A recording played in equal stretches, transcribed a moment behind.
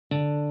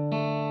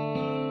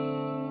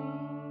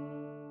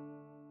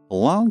A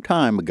long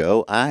time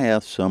ago, I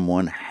asked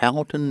someone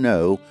how to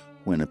know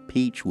when a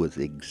peach was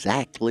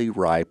exactly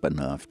ripe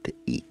enough to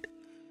eat.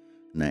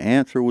 And the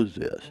answer was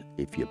this: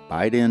 if you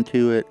bite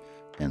into it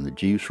and the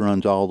juice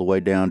runs all the way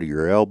down to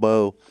your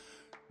elbow,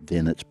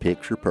 then it's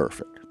picture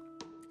perfect.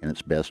 And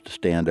it's best to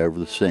stand over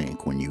the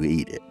sink when you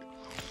eat it.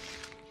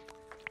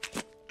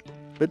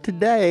 But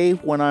today,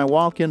 when I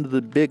walk into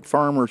the big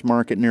farmer's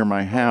market near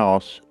my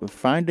house,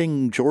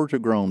 finding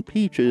Georgia-grown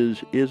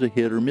peaches is a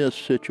hit-or-miss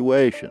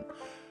situation.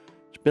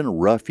 It's been a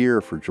rough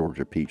year for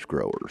Georgia peach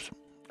growers.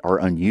 Our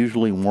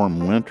unusually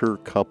warm winter,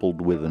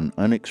 coupled with an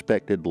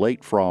unexpected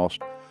late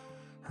frost,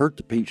 hurt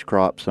the peach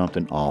crop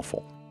something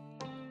awful.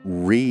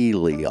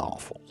 Really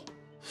awful.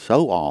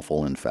 So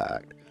awful, in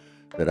fact,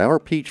 that our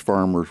peach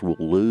farmers will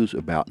lose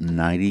about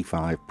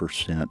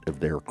 95% of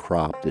their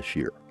crop this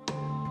year.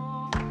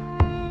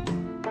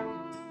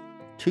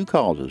 Two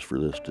causes for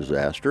this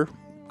disaster: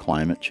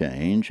 climate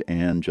change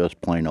and just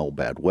plain old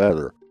bad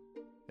weather.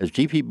 As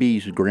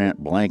GPB's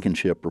Grant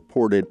Blankenship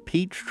reported,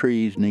 peach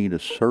trees need a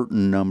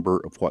certain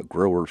number of what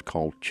growers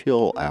call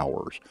chill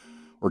hours,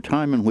 or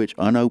time in which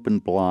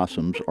unopened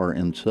blossoms are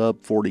in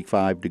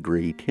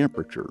sub-45-degree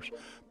temperatures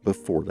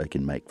before they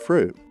can make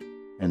fruit.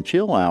 And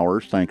chill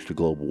hours, thanks to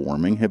global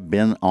warming, have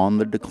been on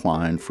the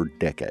decline for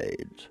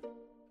decades.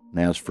 And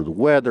as for the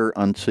weather,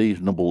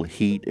 unseasonable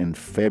heat in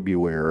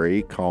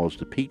February caused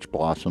the peach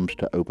blossoms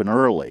to open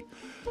early,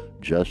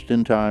 just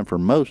in time for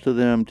most of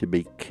them to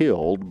be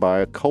killed by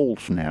a cold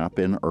snap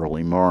in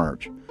early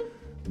March.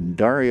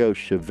 Dario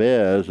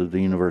Chavez of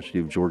the University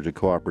of Georgia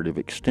Cooperative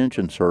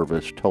Extension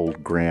Service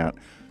told Grant,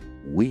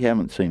 "We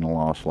haven't seen a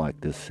loss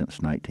like this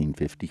since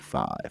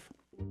 1955.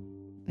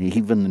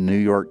 Even the New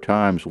York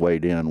Times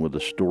weighed in with a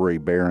story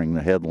bearing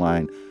the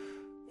headline,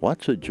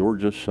 "What's a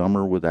Georgia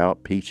summer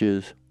without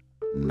peaches?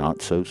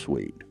 Not so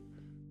sweet."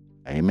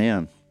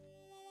 Amen.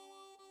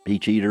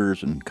 Peach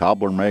eaters and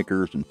cobbler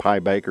makers and pie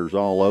bakers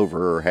all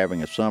over are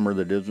having a summer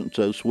that isn't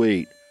so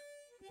sweet.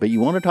 But you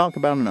want to talk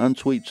about an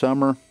unsweet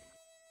summer?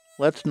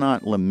 Let's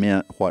not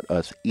lament what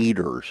us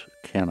eaters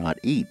cannot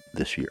eat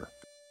this year.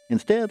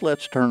 Instead,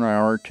 let's turn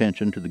our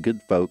attention to the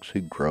good folks who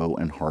grow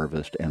and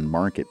harvest and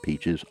market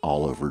peaches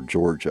all over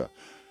Georgia.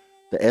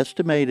 The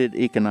estimated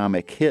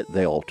economic hit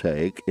they'll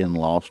take in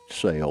lost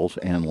sales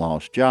and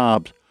lost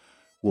jobs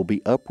will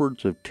be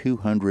upwards of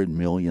 $200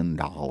 million.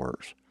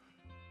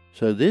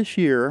 So this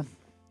year,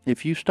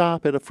 if you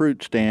stop at a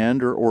fruit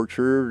stand or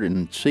orchard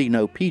and see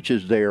no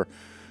peaches there,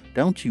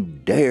 don't you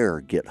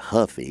dare get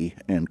huffy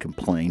and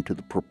complain to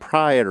the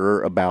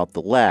proprietor about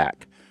the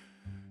lack.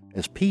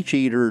 As peach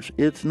eaters,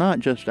 it's not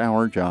just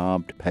our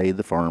job to pay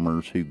the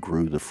farmers who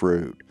grew the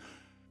fruit.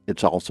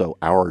 It's also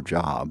our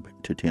job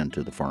to tend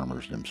to the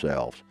farmers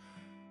themselves.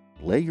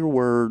 Let your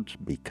words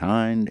be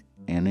kind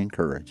and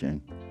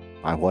encouraging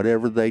by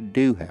whatever they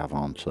do have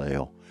on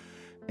sale,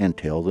 and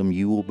tell them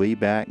you will be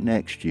back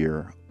next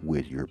year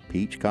with your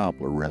peach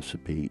cobbler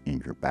recipe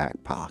in your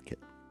back pocket.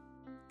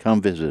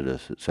 Come visit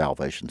us at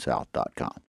salvationsouth.com.